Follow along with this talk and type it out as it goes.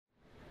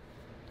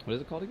What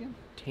is it called again?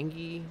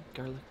 Tangy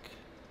garlic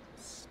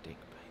steak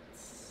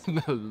bites.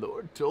 The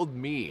Lord told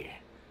me.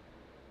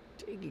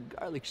 Tangy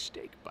garlic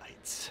steak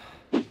bites.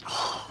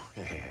 Oh,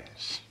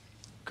 yes.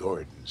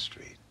 Gordon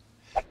Street.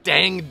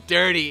 Dang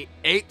dirty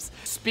apes.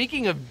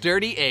 Speaking of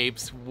dirty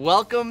apes,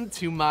 welcome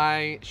to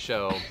my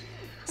show.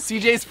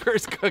 CJ's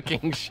first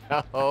cooking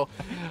show.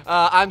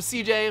 I'm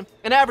CJ,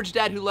 an average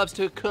dad who loves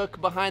to cook.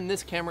 Behind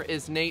this camera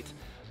is Nate.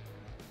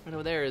 Right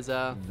over there is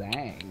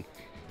Zang.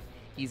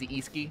 Easy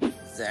Easky.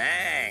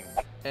 Zang.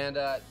 And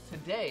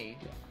today,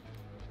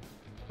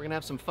 we're gonna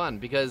have some fun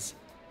because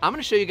I'm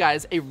gonna show you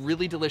guys a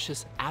really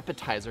delicious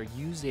appetizer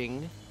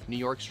using New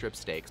York strip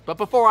steaks. But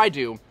before I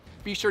do,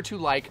 be sure to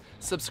like,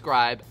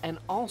 subscribe, and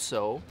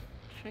also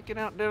check it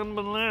out down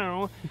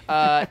below.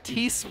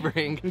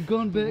 Teespring. We're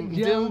going back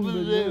down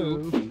below.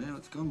 Now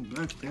it's going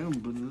back down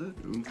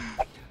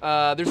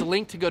below. There's a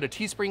link to go to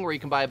Teespring where you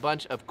can buy a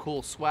bunch of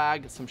cool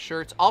swag, some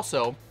shirts.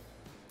 Also,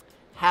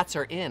 hats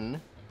are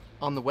in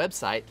on the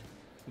website.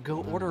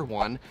 Go order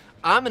one.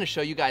 I'm gonna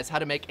show you guys how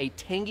to make a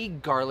tangy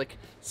garlic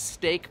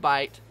steak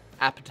bite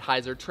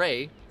appetizer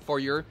tray for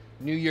your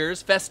New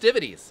Year's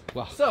festivities.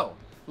 Wow. So,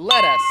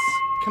 let us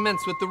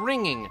commence with the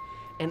ringing,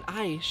 and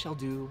I shall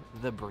do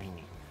the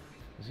bringing.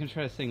 I was gonna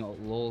try to sing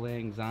Lo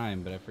Lang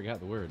Syne, but I forgot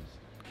the words.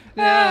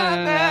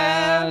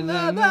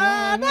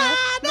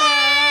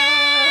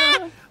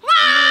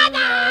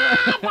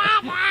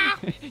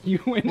 You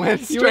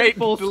went straight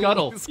full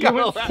scuttle.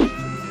 Scuttle.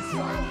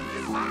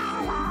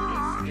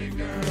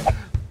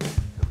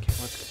 Okay,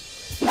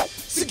 let's go.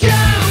 So come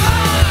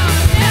on,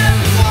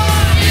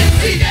 everyone, it's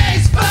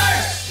CJ's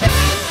first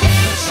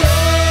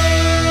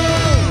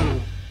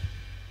show.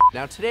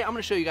 Now today I'm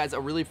gonna show you guys a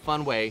really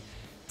fun way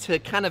to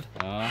kind of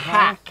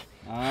hack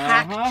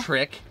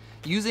trick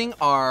using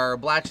our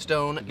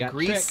Blackstone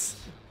grease.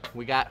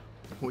 Tricks.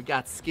 We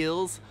got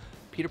skills.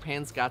 Peter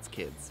Pan's got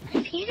kids.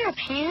 Peter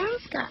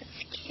Pan's got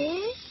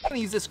kids? I'm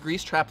gonna use this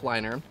grease trap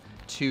liner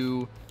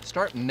to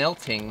start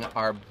melting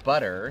our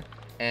butter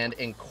and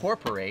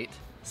incorporate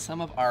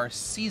some of our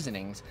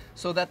seasonings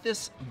so that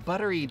this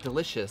buttery,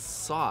 delicious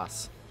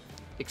sauce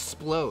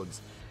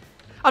explodes.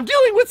 I'm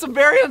dealing with some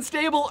very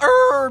unstable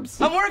herbs.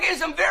 I'm working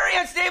some very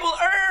unstable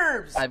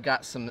herbs. I've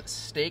got some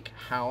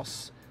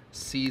steakhouse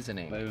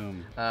seasoning.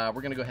 Boom.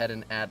 We're gonna go ahead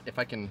and add, if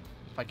I can.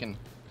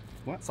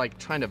 What? It's like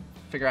trying to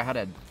figure out how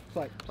to. It's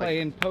like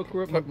playing poker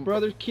with my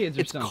brother's kids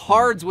or It's something.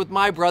 cards with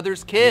my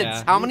brother's kids.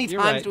 Yeah, How many you're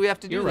times right. do we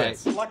have to do You're right.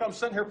 this? Like I'm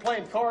sitting here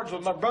playing cards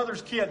with my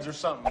brother's kids or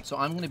something. So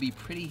I'm gonna be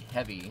pretty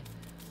heavy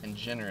and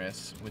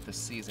generous with the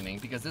seasoning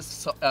because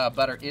this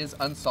butter is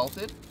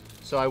unsalted.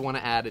 So I want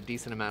to add a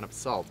decent amount of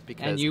salt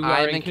because And you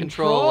I'm are in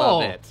control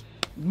of it.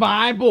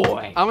 My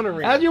boy. I'm gonna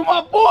ring And it. you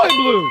my boy,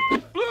 Blue.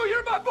 Blue,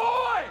 you're my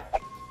boy.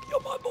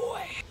 You're my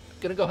boy.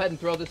 Gonna go ahead and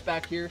throw this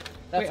back here.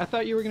 That's Wait, I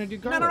thought you were gonna do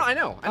No, garlic. no, no,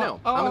 I know.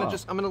 Oh.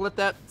 I'm gonna let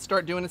that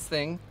start doing its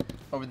thing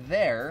over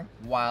there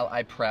while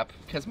I prep,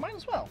 because might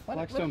as well. Why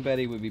not? Blackstone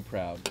Betty would be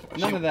proud.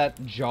 None of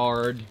that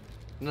jarred.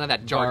 None of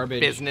that jarred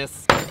Garbage.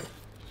 business.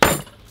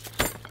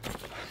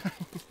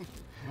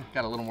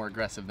 Got a little more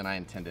aggressive than I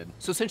intended.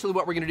 So essentially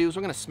what we're gonna do is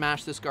we're gonna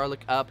smash this garlic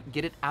up,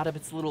 get it out of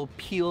its little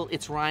peel,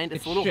 its rind,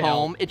 its little shell.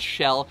 home, its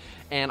shell,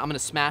 and I'm gonna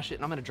smash it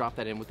and I'm gonna drop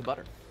that in with the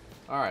butter.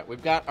 All right,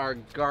 we've got our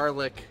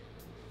garlic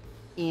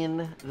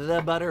in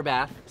the butter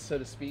bath, so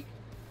to speak.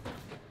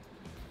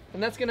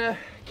 And that's gonna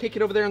kick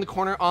it over there in the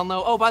corner on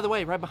low. Oh, by the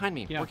way, right behind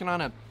me, working on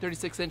a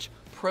 36-inch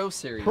Pro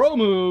Series. Pro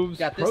moves.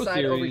 Got this Pro side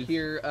series. over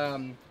here,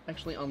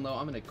 actually on low.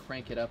 I'm gonna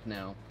crank it up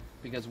now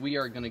because we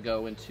are gonna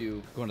go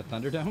into, Going to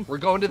Thunderdome? we're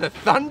going to the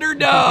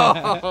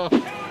Thunderdome!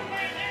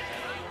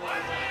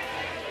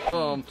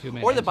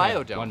 Two-man or the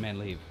enter, Biodome. One-man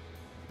leave.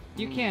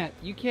 You can't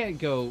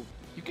go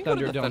You can go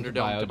to the Thunderdome to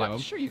Thunderdome. Biodome.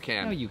 Sure you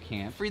can. No, you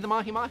can't. Free the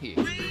mahi-mahi.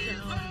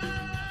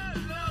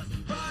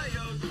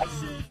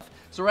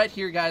 So right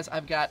here, guys,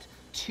 I've got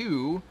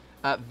two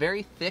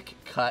very thick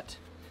cut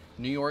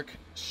New York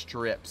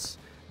strips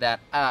that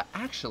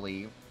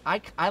actually,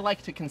 I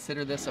like to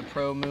consider this a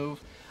pro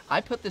move. I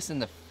put this in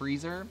the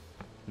freezer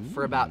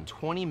for about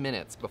 20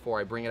 minutes before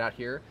I bring it out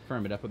here.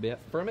 Firm it up a bit.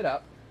 Firm it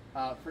up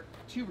for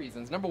two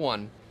reasons. Number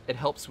one, it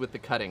helps with the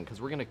cutting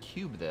because we're gonna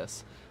cube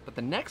this. But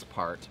the next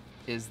part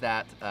is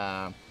that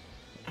Are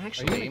you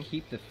actually, gonna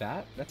keep the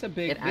fat? That's a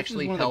big. It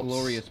actually this is one helps. of the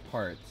glorious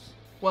parts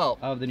well,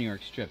 of the New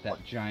York strip.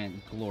 That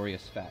giant,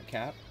 glorious fat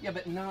cap. yeah,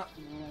 but not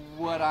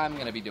what I'm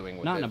gonna be doing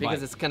with Not in it a because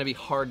bite. it's gonna be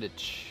hard to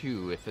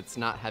chew if it's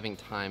not having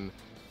time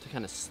to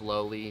kind of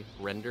slowly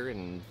render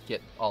and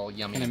get all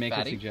yummy Can I and make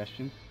fatty. a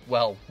suggestion?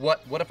 Well,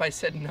 what if I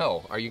said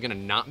no? Are you gonna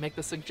not make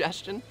the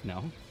suggestion?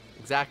 No.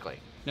 Exactly.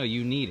 No,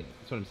 you need it.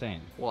 That's what I'm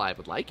saying. Well, I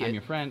would like it. I'm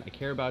your friend. I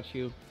care about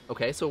you,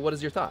 Okay, so what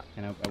is your thought?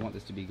 and I want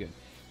this to be good.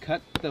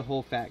 Cut the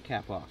whole fat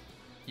cap off.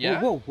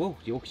 Yeah. Whoa, whoa, whoa.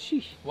 Yo,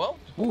 sheesh. Whoa,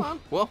 hold on.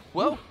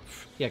 Whoa.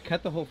 Yeah,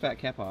 cut the whole fat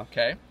cap off.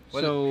 Okay.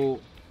 So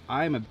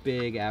I'm a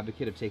big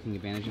advocate of taking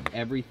advantage of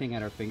everything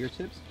at our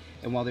fingertips.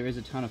 And while there is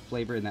a ton of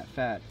flavor in that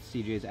fat,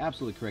 CJ is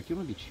absolutely correct. You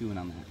want to be chewing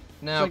on that.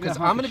 No, It's like because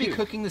that hunk I'm of gonna be chew.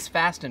 cooking this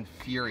fast and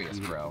furious,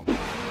 bro.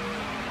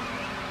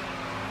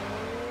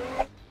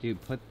 Dude,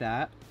 put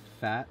that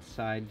fat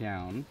side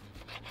down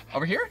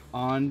Over here?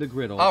 on the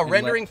griddle. Oh, and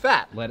rendering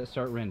fat. Let it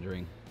start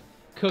rendering.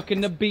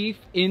 Cooking the beef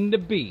in the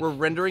beef. We're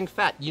rendering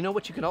fat. You know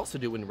what you can also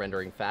do when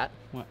rendering fat?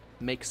 What?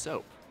 Make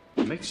soap.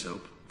 Make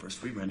soap.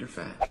 First we render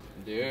fat.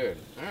 Dude,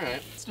 all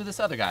right. Let's do this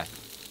other guy.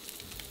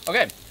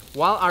 Okay,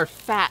 while our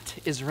fat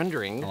is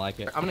rendering, I like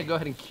it. I'm gonna go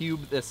ahead and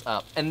cube this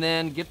up and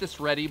then get this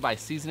ready by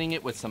seasoning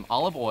it with some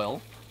olive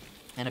oil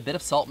and a bit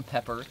of salt and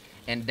pepper,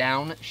 and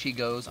down she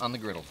goes on the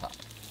griddle top.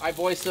 All right,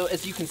 boys, so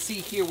as you can see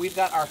here, we've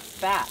got our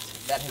fat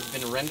that has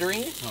been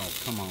rendering. Oh,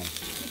 come on.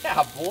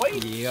 Yeah, boy.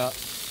 Yep.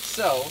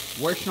 So,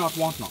 Where's not,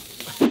 want not?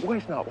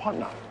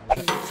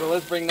 so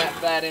let's bring that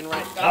fat in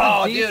right. That's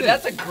Oh, decent. dude,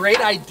 that's a great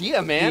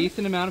idea, man.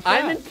 Decent amount of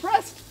fat. I'm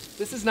impressed.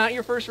 This is not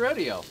your first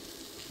rodeo.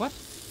 What?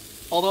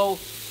 Although,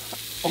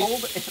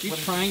 old, You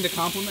trying to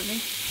compliment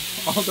me?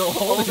 Although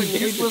old and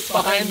useless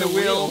behind the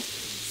wheel.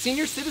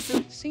 Senior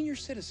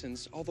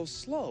citizens, although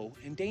slow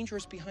and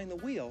dangerous behind the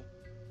wheel,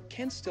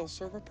 can still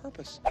serve a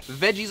purpose.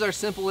 Veggies are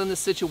simple in this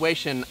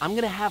situation. I'm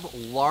gonna have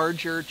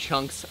larger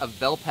chunks of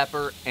bell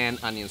pepper and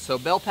onions. So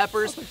bell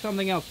peppers, Sounds like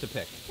something else to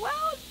pick.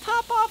 well,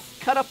 top off,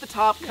 cut off the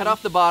top, cut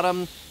off the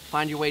bottom,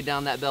 find your way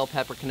down that bell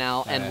pepper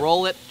canal and Alright.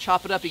 roll it,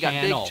 chop it up. You got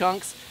Channel. big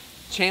chunks.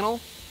 Channel?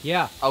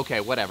 Yeah.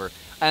 Okay, whatever.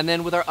 And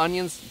then with our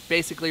onions,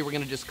 basically we're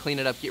gonna just clean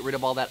it up, get rid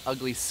of all that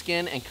ugly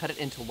skin and cut it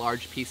into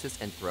large pieces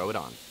and throw it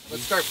on.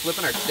 Let's start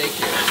flipping our steak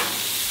here.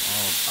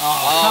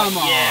 Oh, come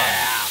on.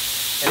 Yeah.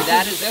 And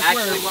that is That's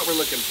actually where- what we're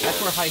looking for. That's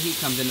where high heat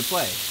comes into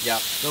play. Yep.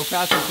 Go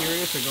fast and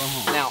furious or go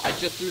home. Now, I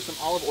just threw some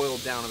olive oil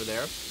down over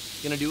there.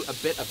 Gonna do a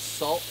bit of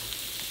salt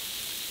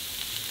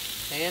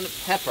and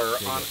pepper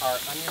on our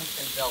onions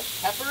and bell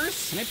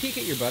peppers. Can I peek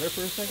at your butter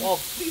for a second? Well,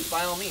 please,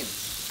 by all means.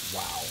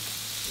 Wow.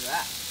 Look at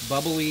that.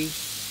 Bubbly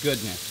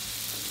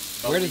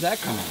goodness. Where does that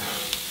come in?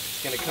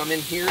 It's gonna come in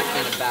here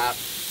in about,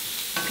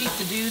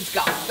 Pizza Dude's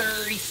got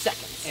 30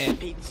 seconds. And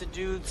Pizza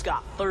Dude's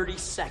got 30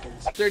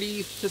 seconds. 30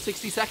 to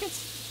 60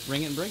 seconds?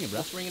 ring it and bring it, bro.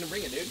 Let's ring it and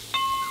bring it, dude.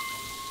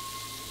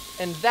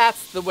 And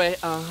that's the way,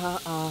 I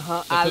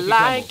cookie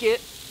like crumbles.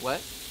 it.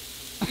 What?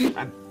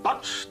 And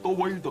that's the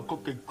way the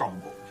cookie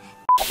crumbles.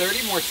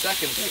 30 more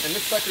seconds, and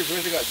this sucker's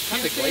ready to go. It's time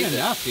Can't to say glaze it.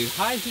 enough, dude.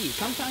 High heat.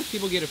 Sometimes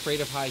people get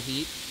afraid of high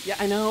heat. Yeah,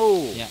 I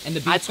know. Yeah, and the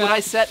beef That's what fat, I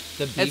said.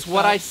 the beef That's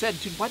what I fat.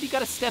 said, dude. Why do you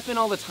gotta step in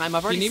all the time?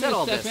 I've already need me said to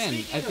all step this. in.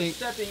 Speaking I of think-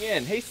 stepping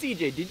in. Hey,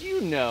 CJ, did you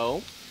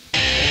know?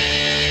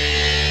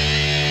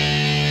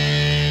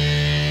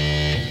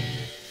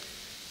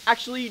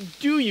 Actually,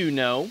 do you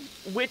know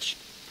which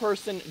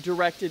person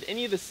directed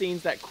any of the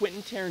scenes that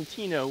Quentin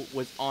Tarantino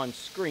was on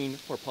screen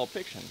for Pulp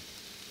Fiction?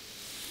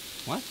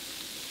 What?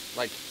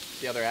 Like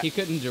the other act. He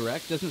couldn't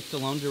direct? Doesn't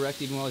Stallone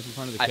direct even while he's in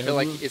front of the I camera? feel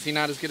like, is he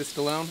not as good as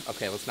Stallone?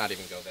 Okay, let's not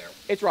even go there.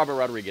 It's Robert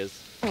Rodriguez.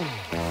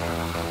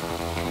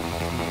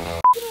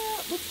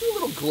 Let's do a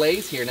little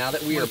glaze here now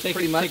that we are take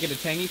pretty it, much... Take it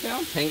to Tangy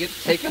Town? Take it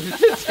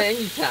to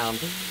Tangy Town.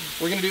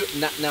 We're gonna do,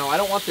 no, I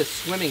don't want this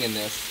swimming in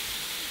this.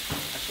 I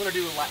just wanna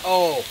do a lot,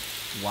 oh,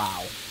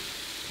 Wow.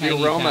 the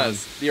Tangy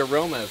aromas, the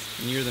aromas. Town.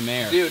 And you're the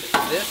mayor. Dude,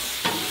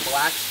 this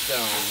Blackstone.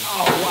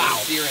 Oh,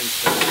 wow. Sear and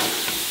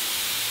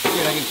Spirit.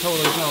 Dude, I can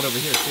totally smell it over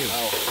here, too.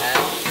 Oh,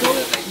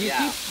 heck. You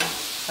Yeah.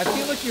 I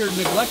feel like you're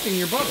neglecting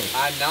your butter.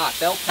 I'm not.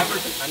 Bell peppers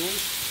and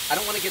onions, I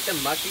don't want to get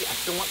them mushy. I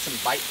still want some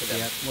bite to them.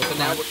 Yeah, well, so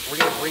now we're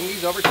going to bring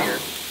these over here.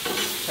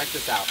 Check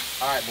this out.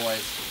 All right,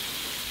 boys.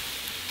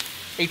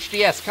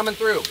 HDS coming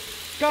through.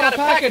 Got a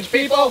package,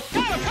 people!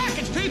 Got a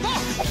package, people!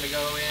 I'm going to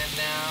go in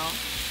now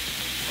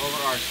over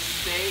our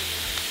steak,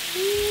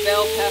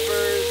 bell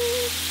peppers,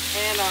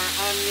 and our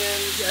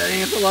onions.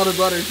 Dang, it's a lot of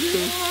butter, too.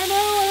 I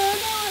know.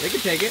 They can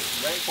take it.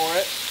 Ready for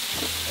it?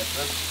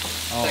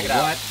 Oh, Check it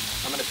out. what?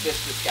 I'm going to fish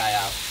this guy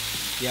out.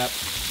 Yep.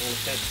 I'm going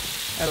to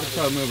fish That's a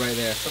pro move right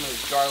there. some of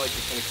this garlic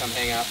is going to come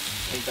hang out.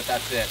 I think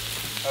that's it.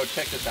 Oh,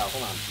 check this out.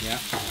 Hold on. Yeah.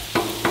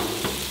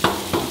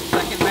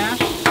 Second mash.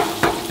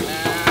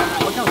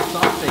 Nah. Look how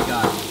soft they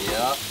got.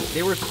 Yep.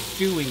 They were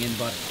stewing in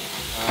butter.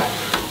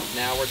 Alright.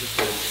 Now we're just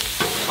going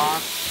to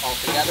toss all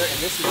together, and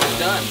this is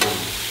done.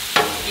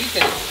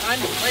 Ethan, it's time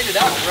to plate it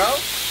up, bro.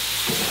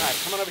 Alright,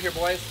 come on over here,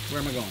 boys.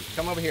 Where am I going?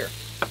 Come over here.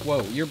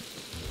 Whoa,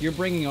 you're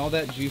bringing all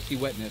that juicy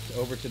wetness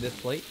over to this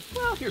plate?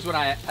 Well, here's what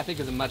I think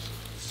is a much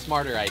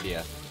smarter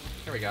idea.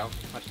 Here we go.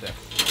 Watch this.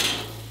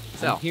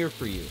 So, I'm here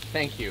for you.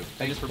 thank you. I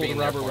Thanks just for pulled being a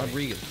there Robert for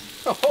me. Rodriguez.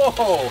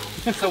 Oh,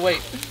 so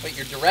wait,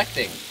 you're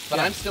directing, but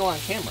Yeah. I'm still on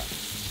camera.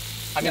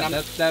 I mean, Yeah, I'm.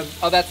 that's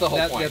That's the whole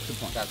point. That's the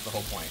point. That's the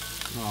whole point.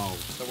 Oh,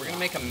 So we're gonna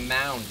make a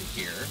mound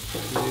here,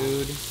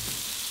 dude,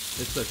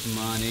 this looks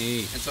money.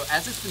 and so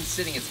as it's been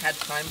sitting, it's had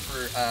time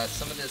for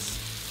some of this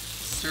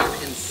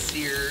serve and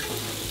sear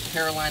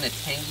Carolina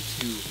Tangy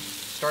to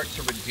start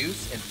to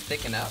reduce and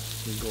thicken up.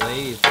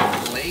 Glaze.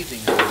 Glazing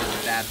of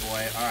this bad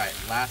boy. All right,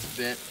 last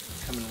bit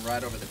coming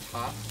right over the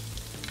top.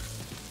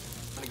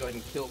 I'm gonna go ahead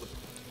and kill the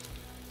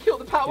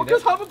power, Dude,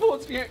 because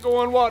hoverboards can't go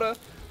on water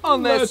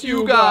unless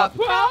you got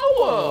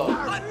power.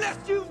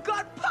 Unless you've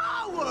got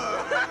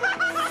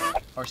power!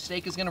 Our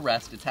steak is gonna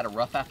rest. It's had a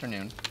rough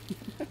afternoon.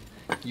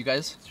 You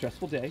guys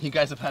Stressful day.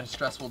 have had a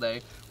stressful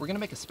day. We're gonna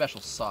make a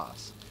special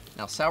sauce.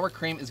 Now, sour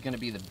cream is gonna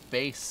be the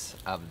base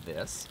of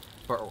this,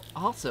 but we're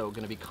also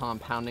gonna be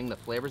compounding the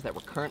flavors that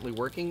we're currently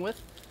working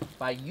with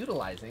by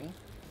utilizing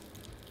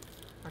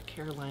our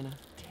Carolina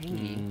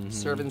Tangy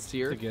Serve and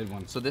Sear. It's a good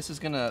one. So this is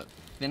gonna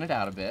thin it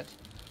out a bit.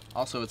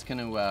 Also, it's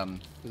gonna...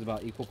 It's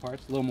about equal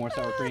parts, a little more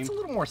sour cream. It's a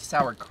little more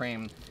sour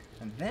cream.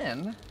 And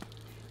then...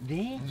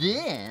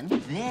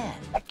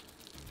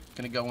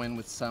 Gonna go in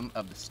with some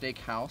of the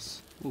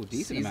steakhouse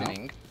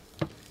seasoning.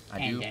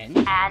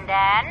 And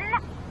then?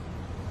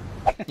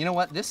 You know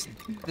what? This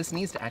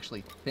needs to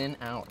actually thin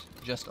out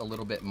just a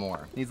little bit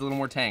more. Needs a little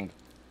more tang.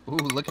 Ooh,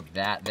 look at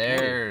that.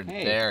 There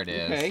it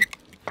is. Okay.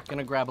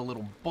 Gonna grab a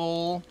little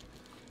bowl.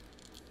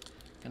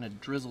 Gonna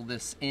drizzle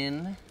this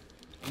in.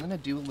 I'm gonna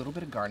do a little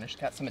bit of garnish.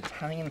 Got some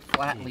Italian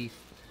flat leaf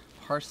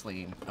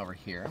parsley over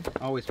here.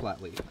 Always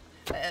flat leaf.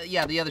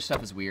 Yeah, the other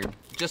stuff is weird.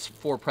 Just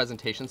for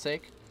presentation's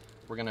sake,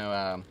 we're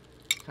gonna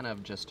kind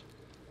of just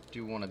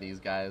do one of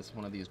these guys,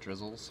 one of these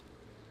drizzles.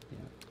 Yeah.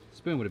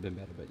 Spoon would have been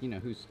better, but you know,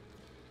 who's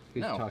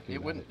no, talking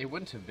about it? It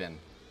wouldn't have been.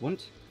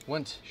 Wouldn't?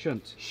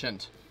 Shouldn't.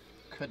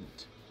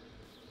 Couldn't.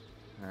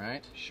 All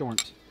right.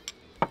 Shorn't.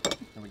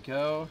 There we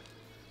go.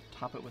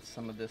 Top it with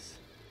some of this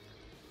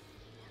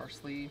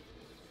parsley.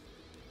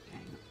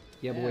 Dang.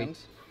 Yeah, boy. And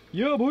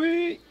yeah,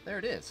 boy. there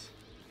it is.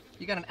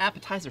 You got an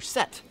appetizer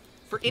set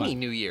for any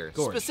new year,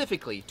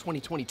 specifically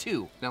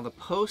 2022. Now, the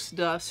post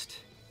dust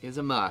is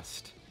a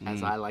must,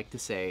 as I like to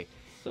say.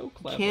 So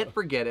clever. Can't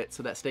forget it,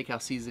 so that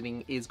steakhouse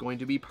seasoning is going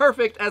to be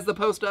perfect as the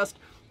post dust.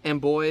 And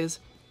boys,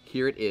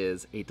 here it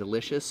is, a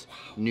delicious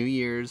New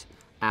Year's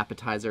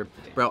appetizer.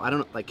 Bro, I don't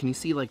know, like, can you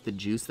see like the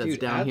juice that's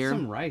down add here?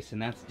 Some rice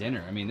and that's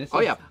dinner. I mean, this.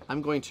 Oh yeah,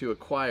 I'm going to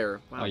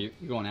acquire. Wow. Oh, you're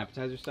going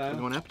appetizer style? I'm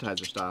going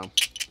appetizer style.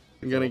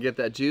 I'm gonna get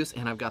that juice,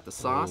 and I've got the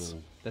sauce.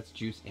 Oh, that's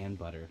juice and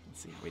butter.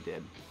 Let's see how we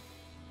did.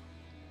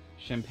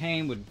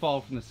 Champagne would fall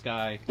from the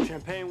sky.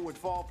 Champagne would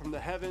fall from the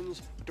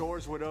heavens,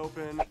 doors would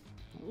open.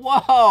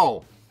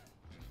 Whoa!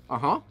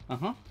 Uh-huh.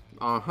 Uh-huh.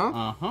 Uh-huh.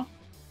 Uh-huh.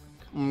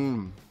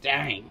 Mmm.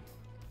 Dang.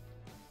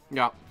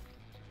 Yeah.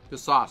 The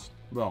sauce.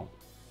 Bro.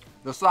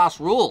 The sauce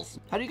rules.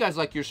 How do you guys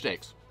like your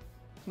steaks?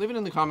 Leave it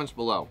in the comments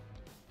below.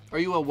 Are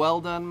you a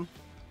well done?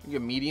 Are you a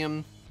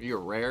medium? Are you a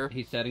rare?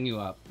 He's setting you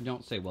up.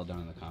 Don't say well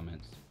done in the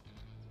comments.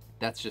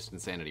 That's just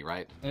insanity,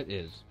 right? It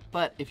is.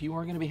 But if you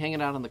are going to be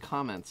hanging out in the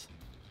comments,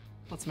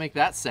 let's make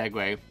that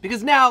segue.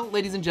 Because now,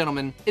 ladies and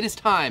gentlemen, it is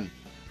time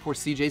for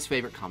CJ's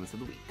favorite comments of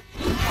the week.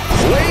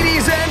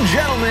 Ladies and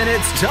gentlemen,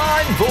 it's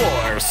time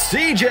for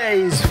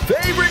CJ's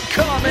favorite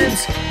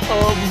comments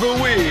of the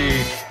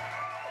week.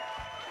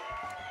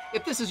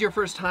 If this is your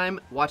first time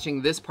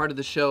watching this part of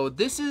the show,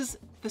 this is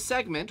the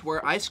segment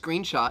where I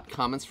screenshot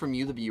comments from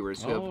you, the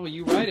viewers. Oh,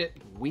 you write it.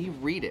 We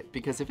read it,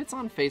 because if it's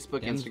on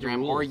Facebook, Them's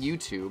Instagram, or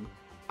YouTube,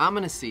 I'm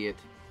gonna see it,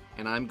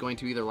 and I'm going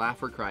to either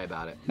laugh or cry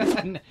about it.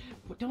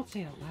 Don't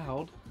say it out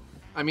loud.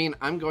 I mean,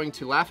 I'm going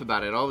to laugh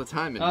about it all the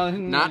time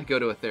and not go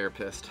to a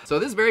therapist. So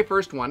this very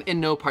first one, in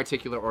no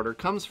particular order,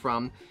 comes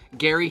from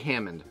Gary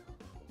Hammond.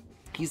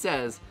 He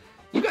says,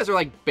 you guys are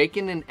like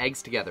bacon and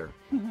eggs together,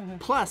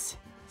 plus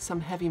some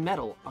heavy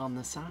metal on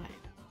the side.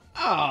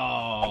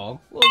 Oh,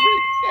 well,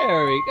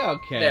 Gary,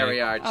 okay. There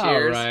we are,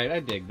 cheers. All right, I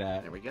dig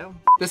that. There we go.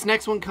 This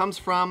next one comes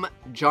from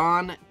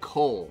John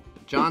Cole.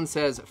 John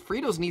says,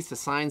 Fritos needs to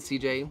sign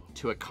CJ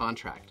to a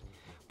contract.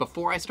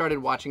 Before I started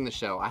watching the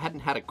show, I hadn't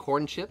had a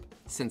corn chip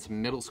since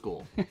middle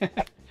school.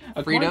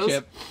 A Fritos? corn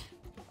chip?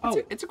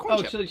 Oh, it's a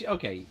corn chip. So,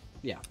 okay,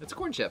 yeah. It's a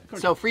corn chip.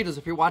 So Fritos,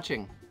 if you're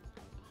watching,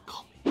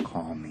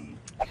 Call me.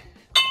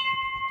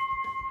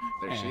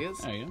 there she is.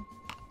 There you go.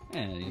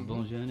 Hey,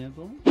 bonjour,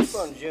 boy.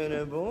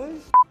 Bonjour,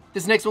 boys.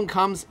 This next one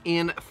comes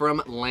in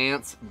from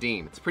Lance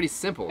Dean. It's pretty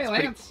simple. Hey,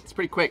 Lance. It's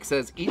pretty quick. It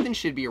says, Ethan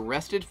should be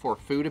arrested for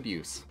food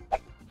abuse.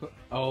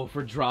 Oh,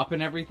 for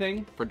dropping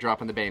everything? For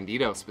dropping the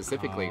Bandito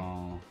specifically.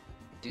 Oh.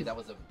 Dude, that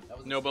was a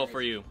Nobel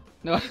for you.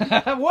 No,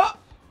 what?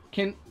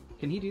 Can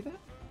he do that?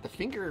 The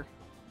finger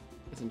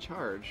is in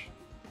charge.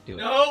 Do it.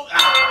 No!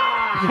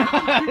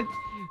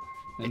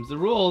 Them's the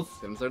rules.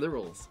 Them's are the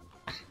rules.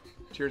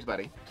 Cheers,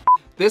 buddy.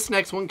 This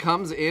next one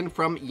comes in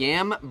from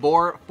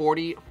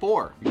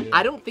Yambor44. Yeah.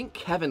 I don't think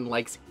Kevin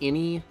likes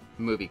any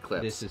movie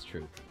clips. This is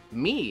true.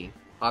 Me,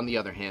 on the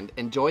other hand,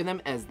 enjoy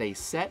them as they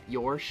set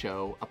your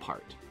show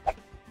apart.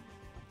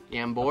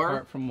 Yambor?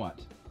 Apart from what?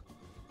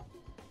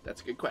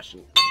 That's a good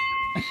question.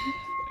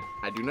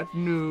 I do not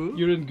know.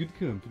 You're in good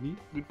company.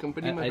 Good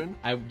company, my friend.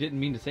 I didn't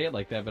mean to say it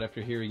like that, but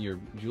after hearing your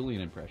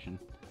Julian impression.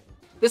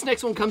 This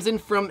next one comes in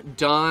from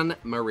Don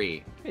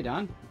Marie. Hey,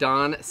 Don.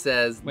 Don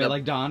says... Wait,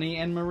 like Donnie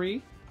and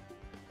Marie?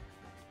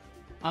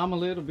 I'm a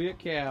little bit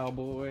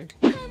cowboy.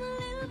 I'm a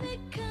little bit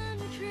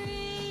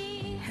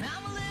country.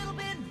 I'm a little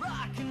bit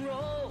rock and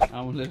roll.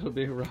 I'm a little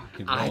bit rock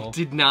and roll. I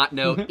did not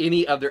know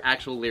any of their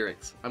actual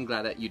lyrics. I'm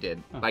glad that you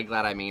did. By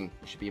glad I mean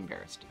you should be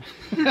embarrassed.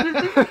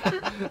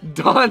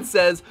 Don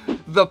says,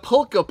 the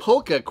polka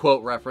polka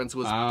quote reference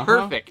was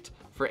perfect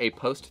for a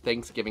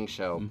post-Thanksgiving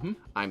show.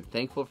 I'm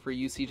thankful for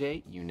you,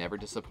 CJ. You never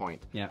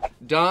disappoint. Yeah.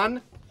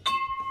 Don,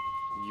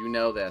 you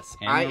know this.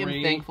 I am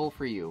Anne-Marie. thankful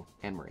for you,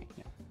 Anne-Marie.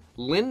 Yeah.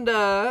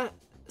 Linda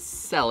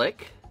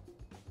Selick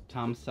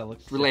Tom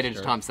Selleck's related to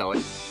sister. Tom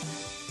Selleck.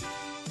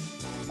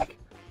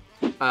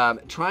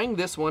 Trying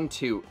this one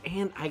too,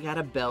 and I got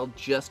a bell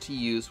just to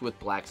use with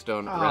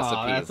Blackstone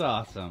recipes. That's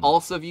awesome.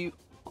 Also view.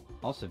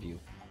 All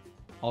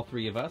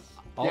three of us.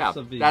 Yeah,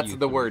 that's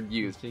the word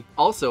used.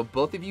 Also,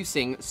 both of you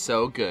sing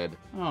so good.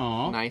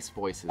 Aww. Nice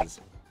voices.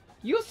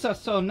 You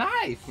so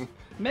nice.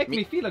 Make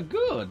me feel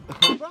good.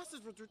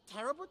 Bosses would do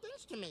terrible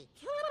things to me.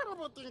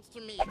 Terrible things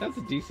to me. That's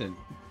a decent.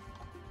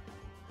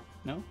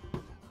 No?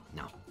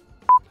 No.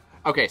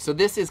 Okay, so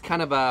this is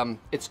kind of,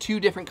 it's two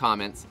different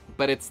comments,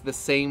 but it's the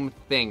same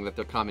thing that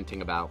they're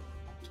commenting about.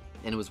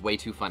 And it was way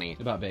too funny.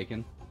 About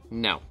bacon?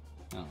 No.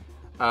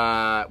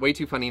 Oh. Way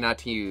too funny not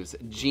to use.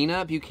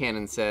 Gina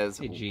Buchanan says,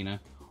 hey, Gina.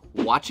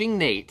 Watching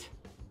Nate,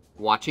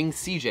 watching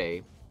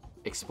CJ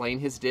explain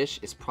his dish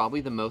is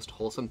probably the most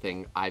wholesome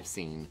thing I've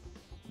seen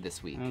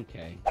this week.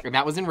 Okay. And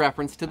that was in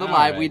reference to the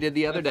live we did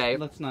the other day.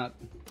 Let's not.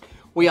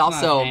 We let's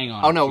also. not hang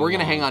on oh no, too we're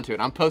gonna long. hang on to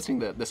it. I'm posting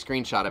the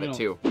screenshot of it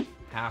too.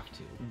 Have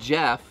to.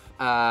 Jeff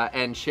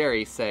and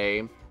Sherry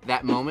say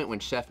that moment when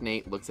Chef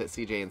Nate looks at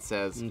CJ and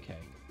says, "Okay,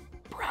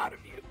 proud of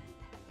you."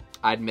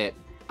 I admit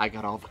I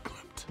got all the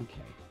clipped.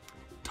 Okay.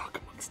 Talk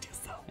amongst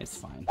yourselves. It's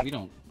fine. We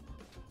don't.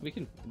 We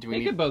can. Do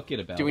They could both get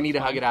a bell. Do we need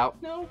to hug it out?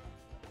 No.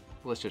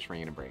 Let's just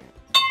ring it and bring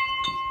it.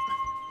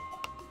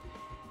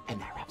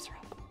 And that wraps her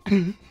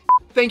up.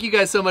 Thank you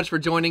guys so much for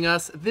joining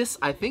us. This,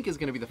 I think, is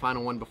going to be the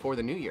final one before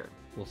the new year.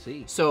 We'll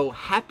see. So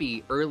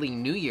happy early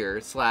new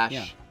year /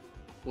 Yeah.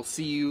 We'll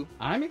see you.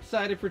 I'm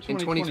excited for in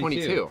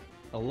 2022.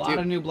 A lot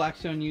of new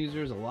Blackstone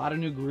users, a lot of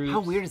new groups. How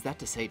weird is that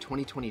to say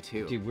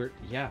 2022? Dude,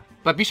 yeah.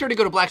 But be sure to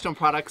go to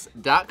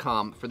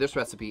blackstoneproducts.com for this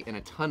recipe and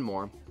a ton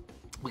more.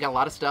 We got a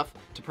lot of stuff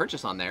to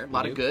purchase on there, a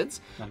lot of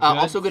goods.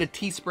 Also go to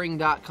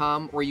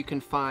teespring.com where you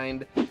can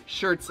find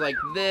shirts like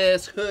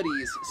this,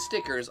 hoodies,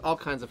 stickers, all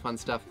kinds of fun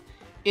stuff.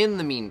 In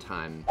the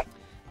meantime,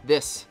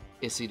 this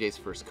is CJ's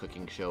first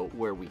cooking show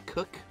where we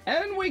cook.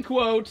 And we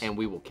quote. And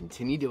we will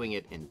continue doing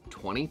it in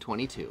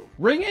 2022.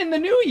 Ring in the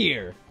new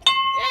year.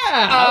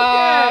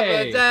 Yeah,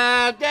 okay.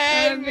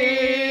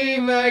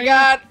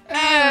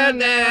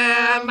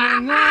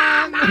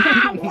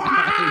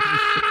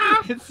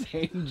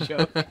 Same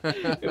joke.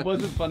 It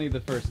wasn't funny the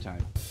first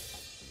time.